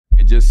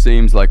just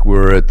seems like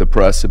we're at the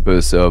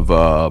precipice of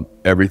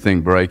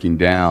everything breaking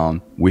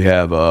down. We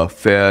have a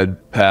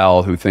Fed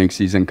pal who thinks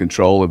he's in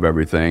control of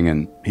everything,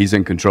 and he's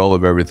in control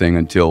of everything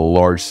until a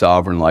large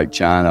sovereign like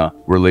China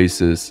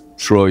releases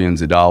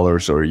trillions of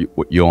dollars or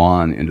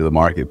yuan into the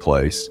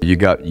marketplace. You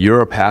got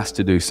Europe has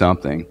to do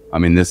something. I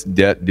mean, this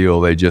debt deal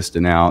they just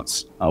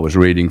announced, I was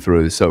reading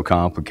through, it's so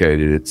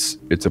complicated.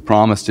 It's a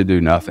promise to do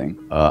nothing.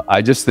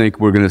 I just think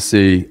we're going to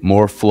see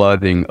more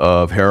flooding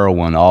of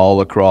heroin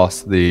all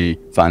across the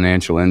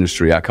financial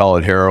industry. I call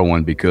it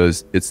heroin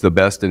because it's the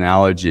best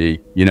analogy.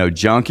 You know,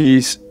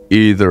 junkies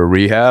either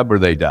rehab or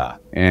they die.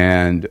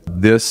 And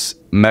this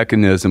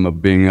mechanism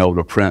of being able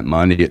to print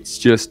money, it's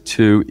just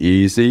too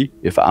easy.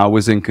 If I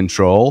was in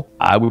control,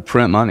 I would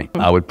print money.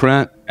 I would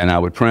print and I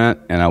would print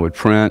and I would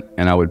print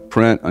and I would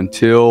print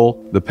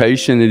until the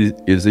patient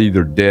is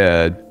either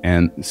dead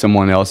and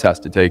someone else has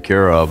to take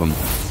care of them.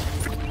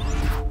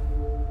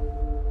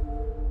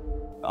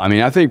 I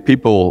mean, I think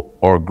people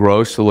are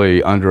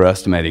grossly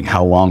underestimating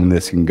how long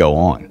this can go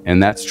on.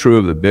 And that's true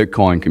of the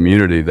Bitcoin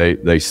community.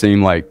 They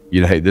seem like, you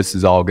know, hey, this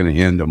is all going to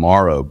end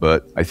tomorrow.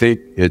 But I think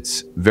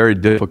it's very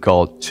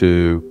difficult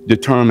to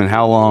determine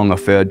how long a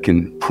Fed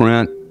can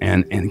print.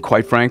 And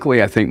quite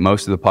frankly, I think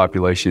most of the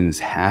population is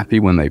happy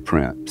when they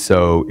print.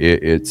 So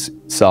it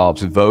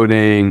solves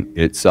voting,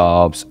 it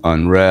solves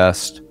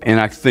unrest. And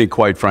I think,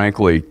 quite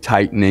frankly,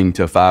 tightening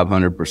to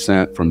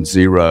 500% from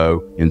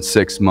zero in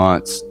 6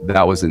 months,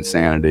 that was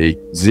insanity.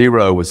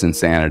 Zero was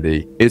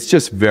insanity. It's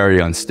just very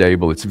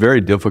unstable. It's very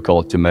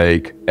difficult to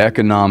make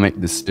economic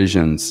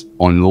decisions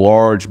on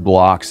large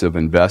blocks of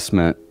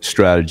investment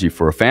strategy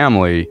for a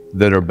family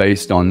that are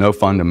based on no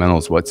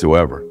fundamentals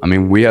whatsoever. I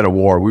mean, we had a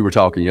war. We were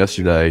talking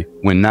yesterday.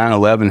 When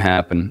 9/11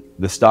 happened,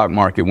 the stock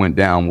market went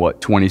down,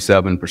 what,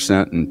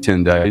 27% in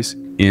 10 days?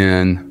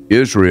 In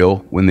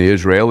Israel, when the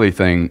Israeli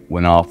thing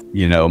went off,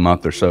 you know, a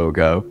month or so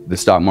ago, the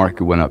stock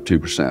market went up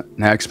 2%.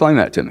 Now, explain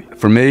that to me.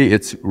 For me,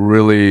 it's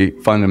really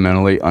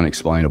fundamentally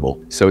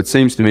unexplainable. So it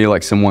seems to me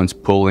like someone's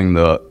pulling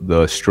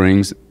the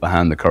strings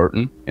behind the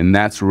curtain, and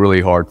that's really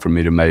hard for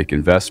me to make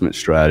investment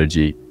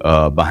strategy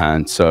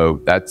behind.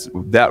 So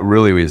that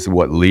really is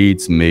what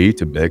leads me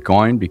to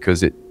Bitcoin,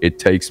 because it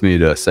takes me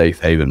to a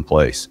safe haven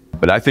place.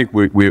 But I think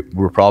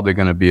we're probably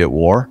going to be at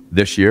war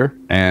this year,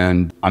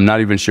 and I'm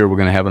not even sure we're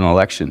going to have an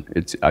election.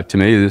 To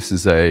me, this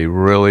is a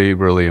really,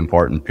 really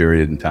important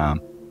period in time.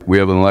 We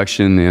have an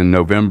election in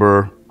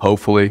November.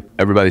 Hopefully,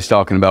 everybody's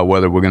talking about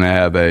whether we're going to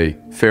have a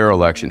fair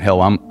election.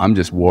 Hell, I'm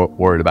just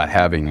worried about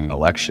having an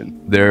election.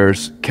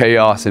 There's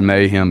chaos and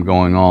mayhem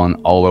going on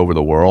all over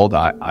the world.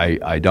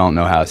 I don't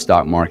know how a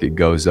stock market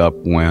goes up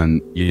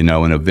when, you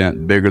know, an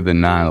event bigger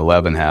than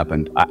 9/11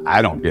 happened.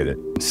 I don't get it.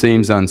 It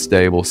seems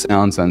unstable,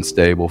 sounds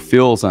unstable,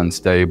 feels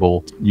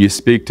unstable. You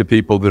speak to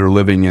people that are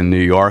living in New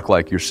York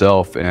like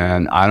yourself,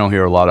 and I don't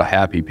hear a lot of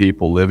happy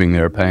people living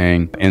there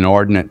paying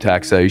inordinate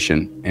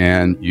taxation.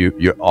 And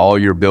all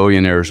your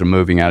billionaires are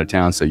moving out of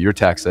town, so your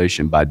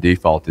taxation by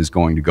default is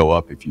going to go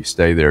up if you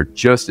stay there,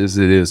 just as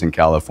it is in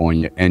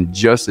California, and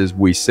just as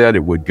we said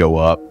it would go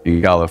up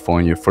in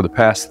California. For the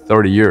past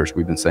 30 years,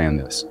 we've been saying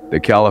this,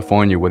 that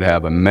California would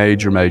have a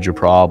major, major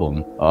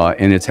problem,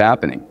 and it's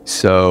happening.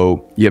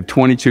 So you have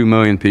 22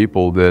 million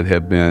people that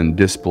have been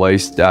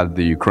displaced out of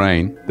the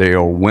Ukraine. They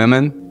are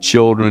women,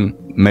 children,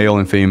 male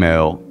and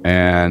female,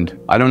 and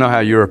I don't know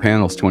how Europe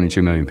handles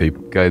 22 million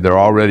people. Okay, they're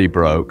already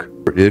broke.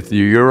 If the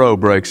euro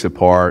breaks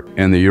apart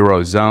and the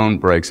eurozone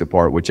breaks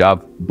apart, which I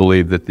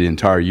believe that the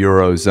entire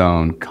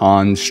eurozone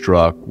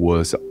construct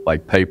was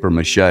like paper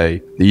mache,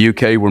 the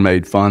UK were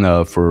made fun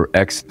of for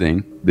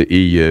exiting the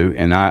EU,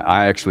 and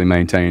I actually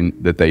maintain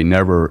that they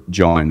never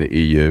joined the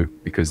EU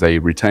because they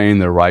retain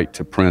their right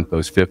to print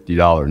those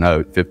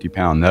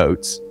 £50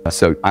 notes.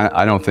 So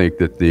I don't think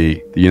that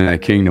the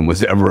United Kingdom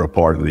was ever a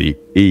part of the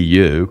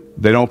EU.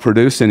 They don't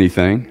produce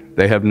anything.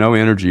 They have no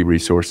energy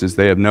resources.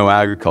 They have no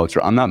agriculture.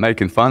 I'm not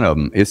making fun of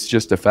them. It's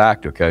just a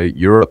fact, okay?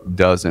 Europe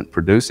doesn't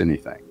produce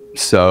anything.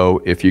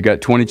 So if you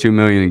got 22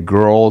 million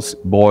girls,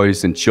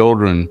 boys, and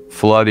children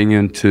flooding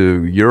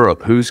into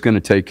Europe, who's going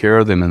to take care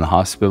of them in the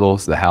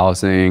hospitals, the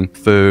housing,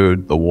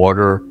 food, the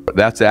water?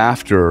 That's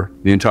after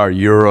the entire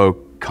Euro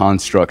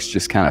constructs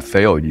just kind of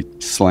failed. You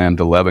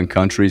slammed 11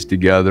 countries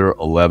together,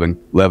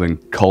 11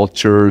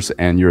 cultures,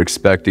 and you're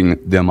expecting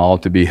them all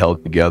to be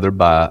held together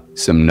by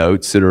some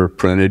notes that are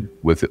printed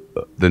with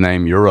the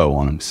name Euro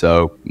on them.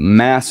 So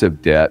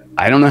massive debt.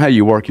 I don't know how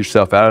you work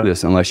yourself out of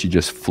this unless you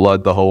just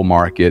flood the whole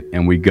market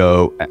and we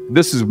go.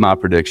 This is my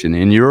prediction.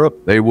 In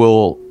Europe, they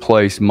will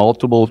place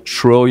multiple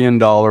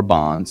trillion-dollar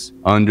bonds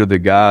under the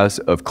guise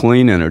of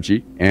clean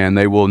energy, and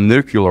they will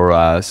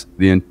nuclearize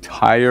the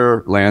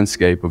entire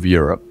landscape of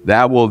Europe.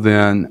 That will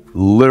then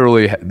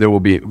literally, there will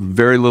be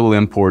very little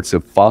imports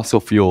of fossil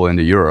fuel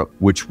into Europe,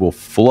 which will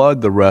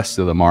flood the rest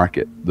of the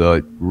market,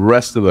 the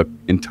rest of the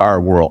entire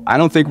world. I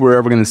don't think we're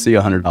ever going to see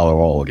 $100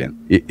 oil ball again.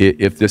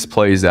 If this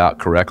plays out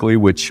correctly,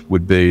 which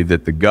would be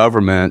that the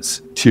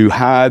governments, to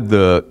hide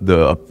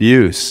the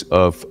abuse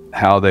of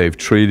how they've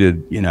treated,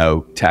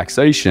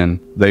 taxation,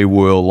 they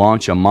will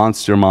launch a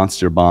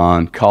monster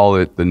bond, call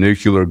it the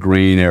nuclear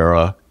green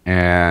era.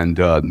 And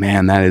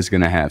man, that is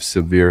going to have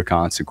severe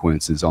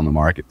consequences on the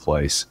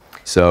marketplace.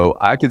 So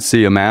I could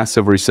see a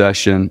massive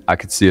recession. I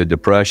could see a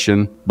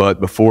depression.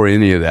 But before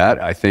any of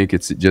that, I think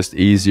it's just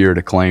easier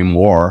to claim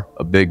war,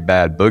 a big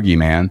bad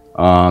boogeyman,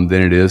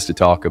 than it is to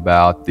talk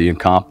about the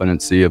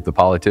incompetency of the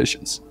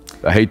politicians.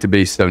 I hate to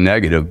be so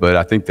negative, but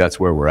I think that's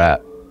where we're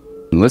at.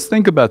 Let's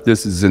think about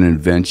this as an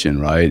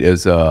invention, right?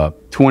 As a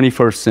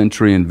 21st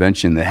century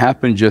invention that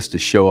happened just to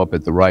show up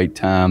at the right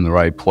time, the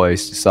right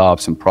place to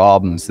solve some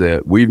problems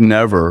that we've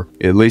never,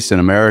 at least in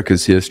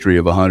America's history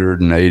of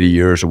 180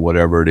 years or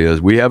whatever it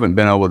is, we haven't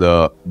been able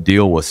to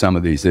deal with some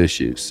of these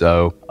issues.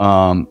 So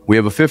we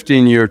have a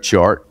 15-year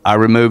chart. I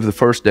removed the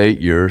first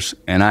 8 years,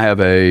 and I have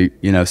a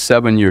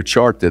 7-year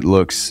chart that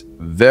looks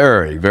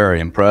very, very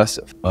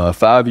impressive. A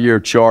 5-year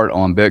chart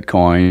on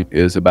Bitcoin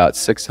is about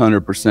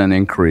 600%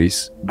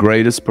 increase,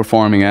 greatest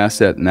performing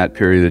asset in that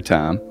period of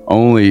time,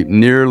 only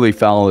nearly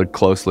followed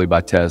closely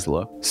by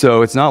Tesla.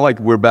 So it's not like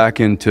we're back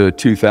into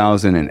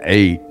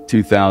 2008,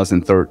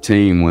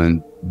 2013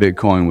 when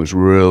Bitcoin was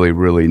really,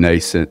 really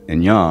nascent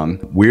and young.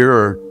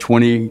 We're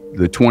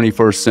the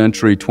 21st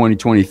century,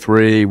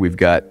 2023. We've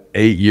got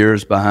 8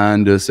 years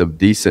behind us of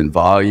decent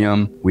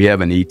volume. We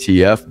have an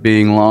ETF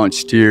being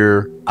launched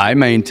here. I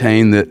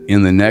maintain that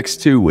in the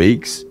next 2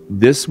 weeks,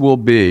 this will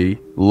be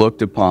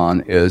looked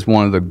upon as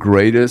one of the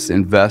greatest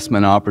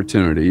investment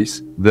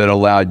opportunities that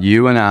allowed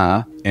you and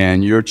I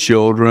and your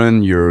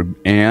children, your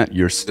aunt,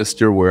 your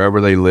sister, wherever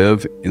they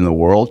live in the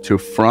world, to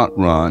front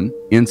run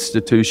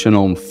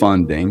institutional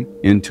funding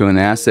into an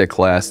asset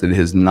class that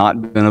has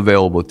not been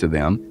available to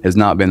them, has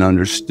not been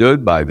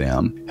understood by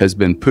them, has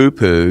been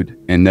poo-pooed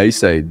and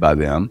naysayed by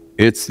them.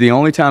 It's the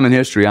only time in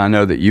history I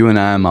know that you and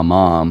I and my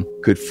mom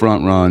could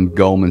front run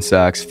Goldman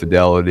Sachs,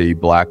 Fidelity,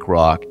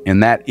 BlackRock,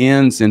 and that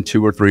ends in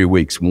 2 or 3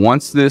 weeks.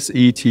 Once this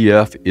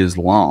ETF is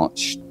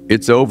launched,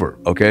 it's over,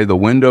 okay? The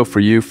window for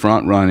you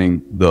front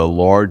running the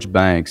large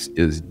banks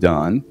is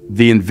done.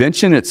 The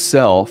invention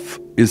itself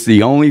is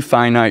the only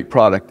finite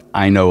product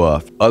I know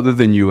of other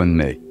than you and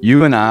me.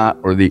 You and I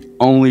are the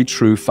only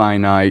true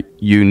finite,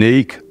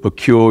 unique,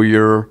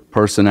 peculiar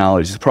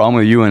personalities. The problem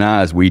with you and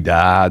I is we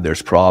die.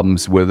 There's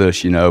problems with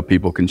us.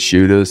 People can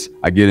shoot us.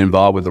 I get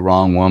involved with the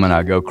wrong woman.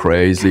 I go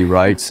crazy,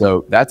 right?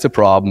 So that's a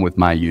problem with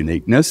my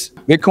uniqueness.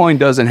 Bitcoin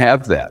doesn't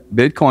have that.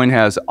 Bitcoin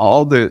has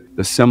all the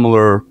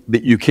similar,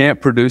 that you can't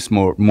produce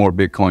more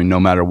Bitcoin no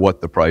matter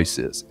what the price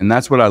is. And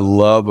that's what I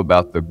love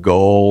about the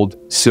gold,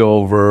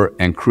 silver,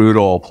 and crude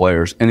oil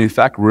players. And in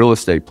fact, real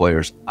estate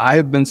players. I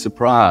have been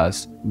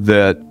surprised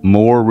that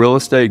more real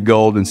estate,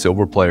 gold, and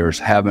silver players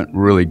haven't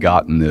really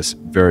gotten this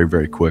very,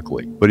 very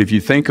quickly. But if you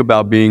think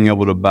about being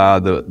able to buy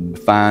the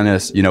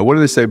finest, what do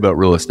they say about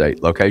real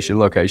estate? Location,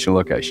 location,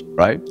 location,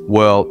 right?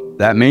 Well,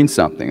 that means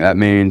something. That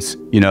means,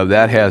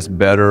 that has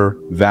better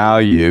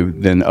value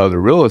than other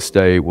real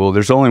estate. Well,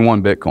 there's only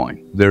one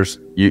Bitcoin. There's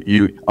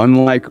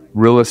unlike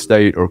real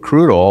estate or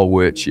crude oil,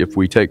 which if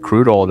we take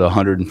crude oil to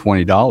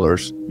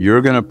 $120,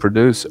 you're going to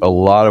produce a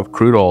lot of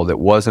crude oil that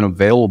wasn't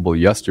available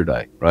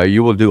yesterday, right?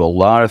 You will do a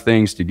lot of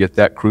things to get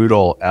that crude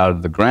oil out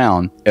of the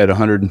ground at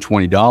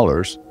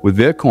 $120. With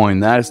Bitcoin,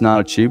 that is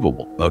not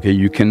achievable. Okay,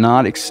 you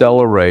cannot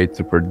accelerate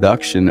the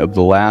production of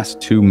the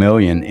last 2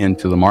 million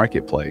into the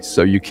marketplace.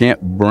 So you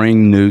can't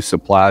bring new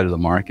supply to the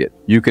market.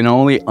 You can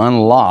only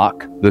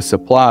unlock the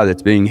supply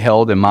that's being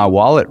held in my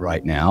wallet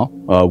right now,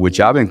 which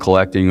I've been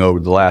collecting over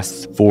the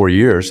last 4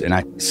 years, and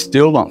I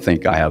still don't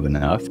think I have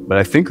enough. But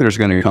I think there's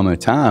going to come a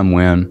time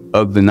when,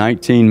 of the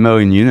 19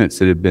 million units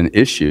that have been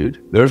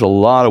issued, there's a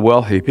lot of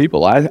wealthy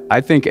people.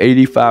 I think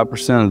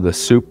 85% of the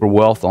super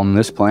wealth on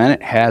this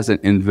planet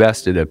hasn't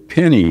invested a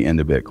penny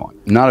into Bitcoin.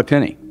 Not a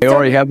penny. They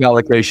already have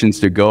allocations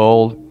to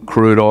gold,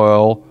 crude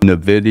oil,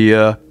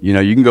 NVIDIA.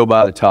 You can go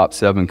buy the top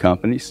 7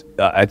 companies.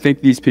 I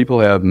think these people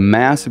have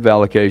massive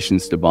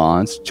allocations to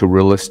bonds, to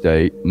real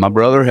estate. My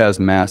brother has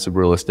massive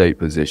real estate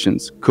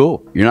positions.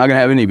 Cool. You're not going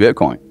to have any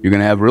Bitcoin. You're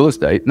going to have real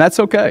estate, and that's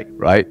okay,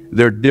 right?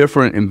 They're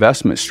different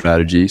investment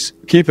strategies.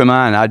 Keep in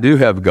mind, I do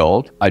have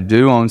gold. I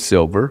do own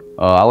silver.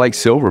 I like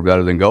silver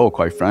better than gold,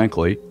 quite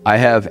frankly. I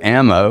have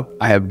ammo.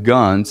 I have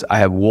guns. I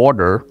have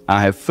water.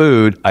 I have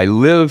food. I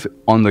live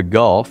on the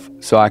Gulf,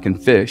 so I can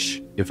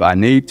fish if I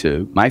need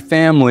to. My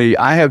family,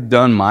 I have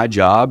done my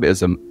job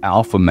as an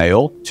alpha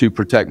male to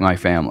protect my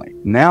family.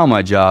 Now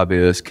my job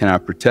is, can I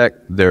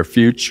protect their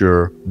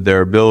future,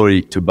 their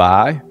ability to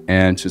buy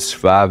and to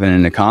survive in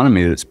an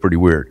economy that's pretty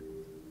weird.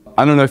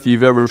 I don't know if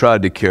you've ever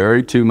tried to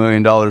carry $2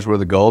 million worth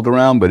of gold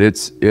around, but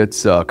it's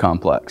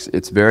complex.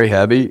 It's very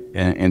heavy.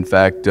 In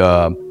fact,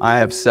 I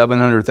have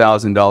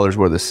 $700,000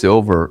 worth of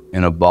silver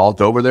in a vault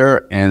over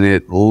there, and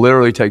it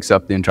literally takes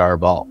up the entire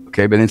vault.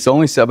 Okay, but it's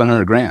only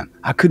 700 grand.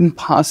 I couldn't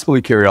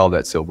possibly carry all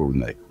that silver with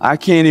me. I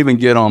can't even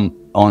get on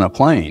on a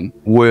plane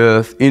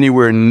with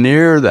anywhere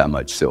near that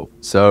much silver.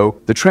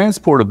 So the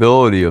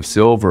transportability of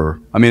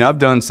silver, I mean, I've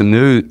done some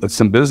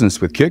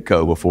business with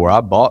Kitco before.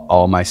 I bought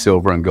all my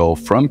silver and gold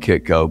from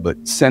Kitco,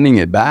 but sending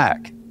it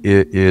back,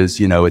 it is,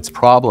 it's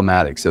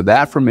problematic. So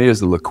that for me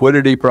is a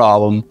liquidity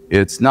problem.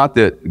 It's not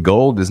that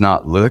gold is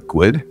not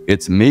liquid.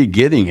 It's me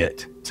getting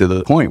it to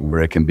the point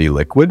where it can be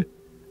liquid.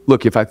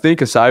 Look, if I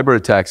think a cyber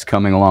attack's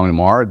coming along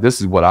tomorrow,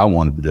 this is what I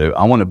wanted to do.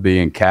 I want to be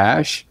in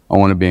cash. I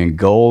want to be in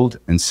gold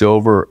and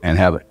silver and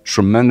have a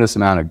tremendous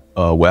amount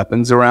of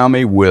weapons around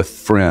me with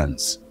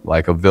friends,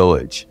 like a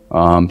village.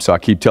 So I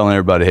keep telling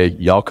everybody, hey,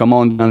 y'all come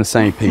on down to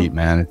St. Pete,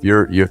 man. If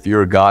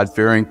you're a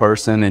God-fearing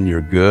person and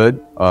you're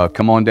good,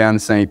 come on down to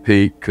St.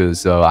 Pete,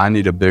 because I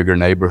need a bigger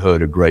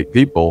neighborhood of great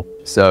people.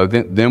 So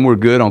then we're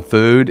good on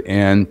food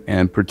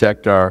and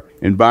protect our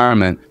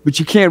environment. But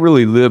you can't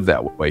really live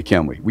that way,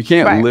 can we? We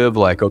can't live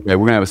like, okay,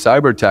 we're gonna have a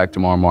cyber attack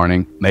tomorrow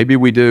morning. Maybe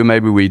we do,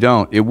 maybe we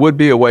don't. It would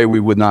be a way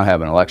we would not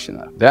have an election.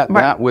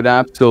 That would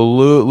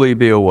absolutely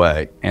be a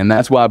way. And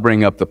that's why I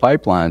bring up the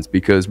pipelines,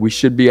 because we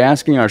should be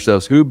asking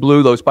ourselves, who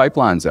blew those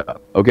pipelines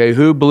up? Okay,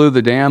 who blew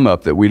the dam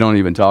up that we don't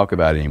even talk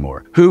about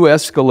anymore? Who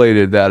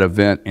escalated that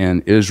event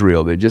in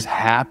Israel that just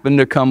happened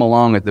to come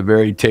along at the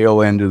very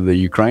tail end of the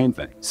Ukraine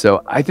thing?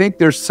 So I think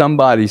there's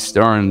somebody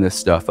stirring this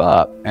stuff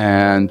up,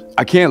 and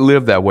I can't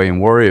live that way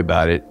and worry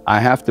about it.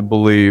 I have to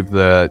believe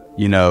that,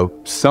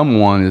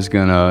 someone is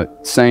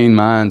sane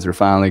minds are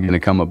finally gonna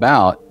come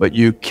about, but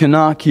you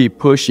cannot keep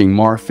pushing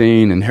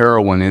morphine and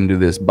heroin into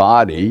this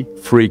body,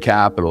 free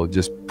capital,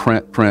 just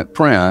print,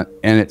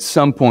 and at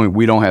some point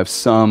we don't have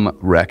some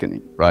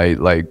reckoning, right?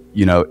 Like,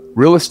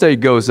 real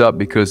estate goes up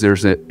because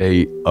there's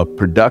a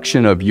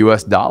production of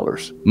US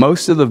dollars.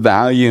 Most of the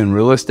value in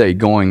real estate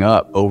going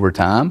up over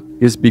time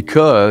is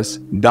because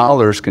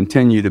dollars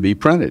continue to be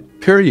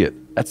printed, period.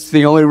 That's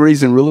the only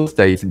reason real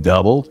estate's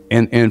doubled.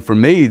 And for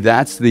me,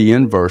 that's the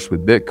inverse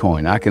with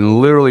Bitcoin. I can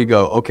literally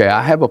go, okay,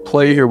 I have a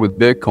play here with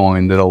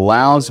Bitcoin that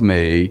allows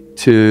me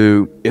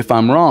to, if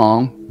I'm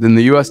wrong, then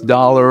the US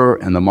dollar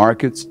and the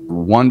market's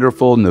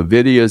wonderful.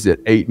 NVIDIA's at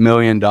 $8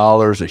 million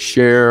a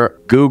share.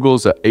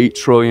 Google's an $8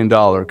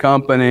 trillion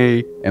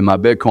company, and my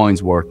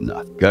Bitcoin's worth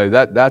nothing. Okay,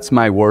 that's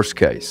my worst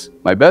case.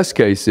 My best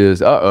case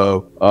is,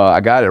 I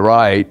got it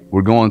right.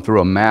 We're going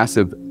through a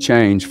massive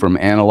change from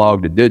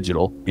analog to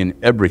digital in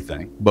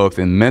everything, both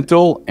in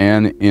mental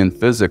and in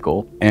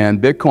physical.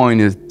 And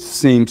Bitcoin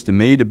seems to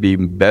me to be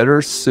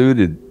better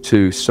suited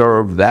to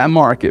serve that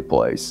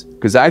marketplace.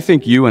 Because I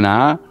think you and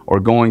I are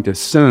going to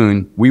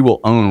soon, we will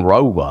own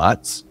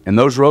robots, and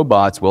those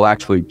robots will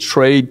actually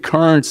trade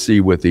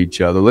currency with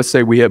each other. Let's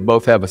say we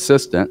both have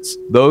assistants.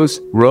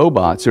 Those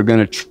robots are going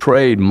to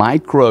trade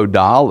micro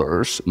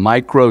dollars,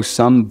 micro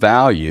some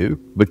value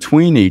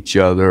between each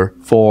other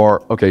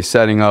for,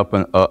 setting up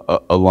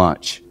a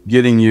lunch,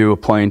 getting you a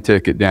plane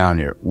ticket down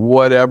here,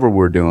 whatever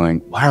we're doing.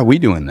 Why are we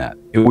doing that?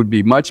 It would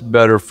be much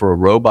better for a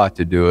robot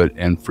to do it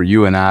and for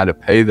you and I to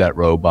pay that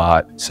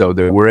robot so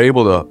that we're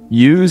able to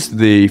use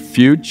the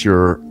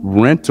future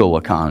rental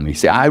economy.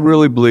 See, I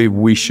really believe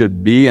we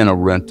should be in a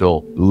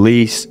rental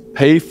lease,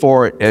 pay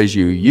for it as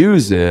you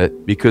use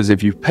it, because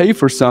if you pay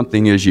for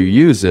something as you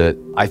use it,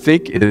 I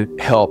think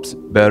it helps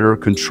better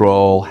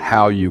control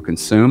how you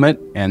consume it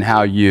and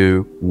how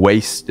you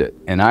waste it.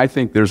 And I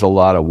think there's a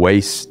lot of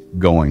waste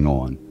going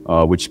on,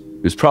 which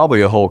is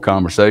probably a whole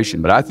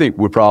conversation, but I think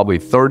we're probably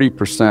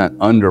 30%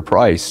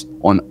 underpriced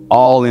on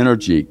all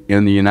energy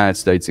in the United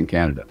States and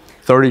Canada.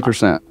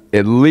 30%,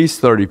 at least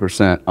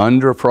 30%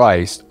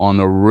 underpriced on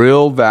the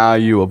real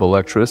value of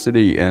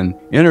electricity and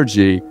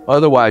energy.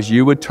 Otherwise,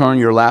 you would turn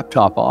your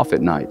laptop off at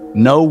night.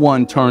 No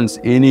one turns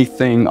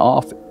anything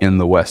off in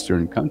the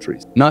Western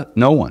countries.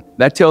 No one.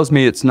 That tells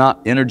me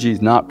energy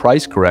is not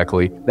priced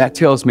correctly. That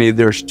tells me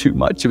there's too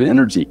much of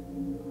energy.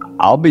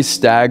 I'll be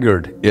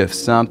staggered if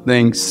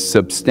something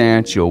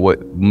substantial,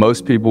 what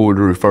most people would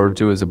refer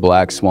to as a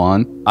black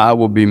swan, I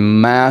will be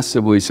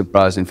massively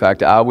surprised. In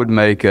fact, I would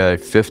make a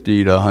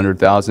 $50,000 to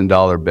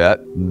 $100,000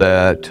 bet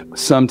that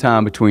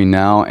sometime between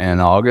now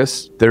and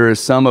August, there is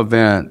some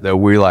event that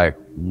we like,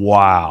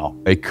 wow,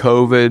 a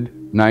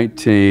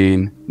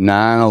COVID-19,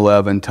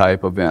 9/11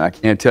 type event. I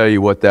can't tell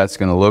you what that's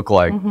going to look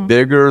like.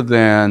 Bigger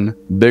than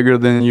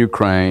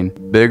Ukraine,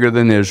 bigger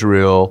than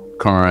Israel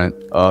current,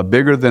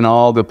 bigger than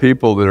all the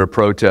people that are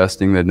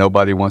protesting that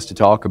nobody wants to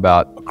talk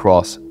about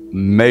across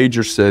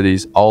major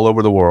cities all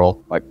over the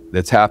world. Like,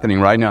 that's happening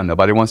right now.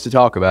 Nobody wants to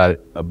talk about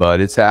it, but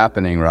it's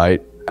happening,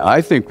 right?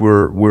 I think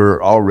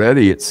we're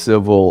already at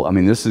civil. I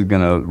mean, this is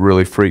going to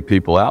really freak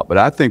people out, but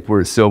I think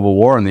we're at civil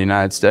war in the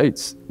United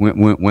States.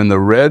 When the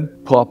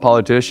red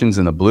politicians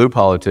and the blue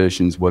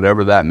politicians,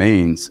 whatever that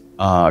means,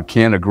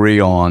 can't agree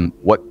on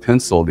what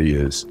pencil to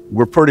use,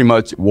 we're pretty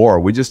much at war.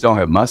 We just don't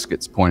have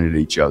muskets pointed at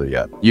each other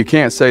yet. You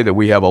can't say that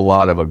we have a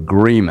lot of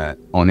agreement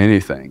on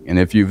anything. And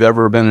if you've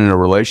ever been in a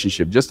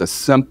relationship, just a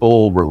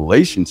simple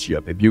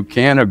relationship, if you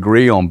can't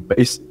agree on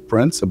basic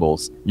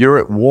principles, you're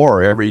at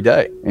war every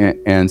day.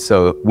 And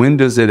so when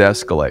does it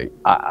escalate?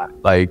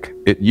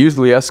 It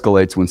usually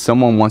escalates when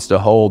someone wants to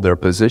hold their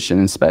position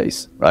in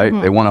space, right?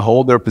 They want to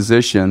hold their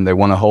position. They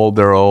want to hold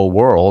their old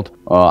world.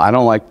 I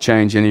don't like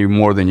change any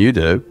more than you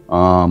do,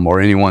 or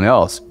anyone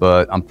else,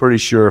 but I'm pretty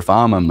sure if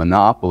I'm a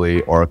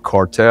monopoly or a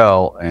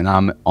cartel and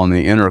I'm on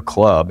the inner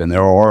club, and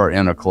there are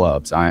inner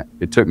clubs,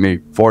 it took me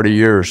 40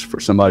 years for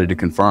somebody to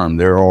confirm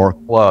there are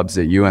clubs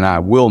that you and I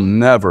will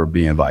never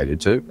be invited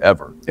to,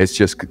 ever. It's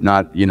just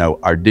not,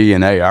 our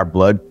DNA, our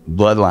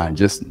bloodline,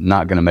 just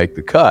not going to make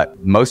the cut.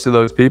 Most of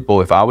those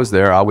people, if I was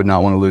there, I would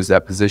not want to lose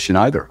that position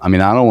either. I mean,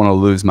 I don't want to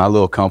lose my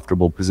little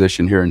comfortable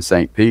position here in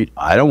St. Pete.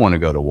 I don't want to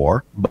go to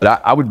war, but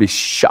I would be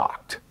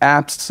shocked,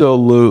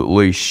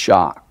 absolutely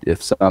shocked,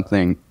 if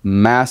something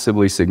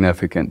massively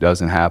significant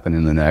doesn't happen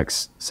in the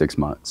next 6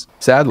 months.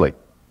 Sadly.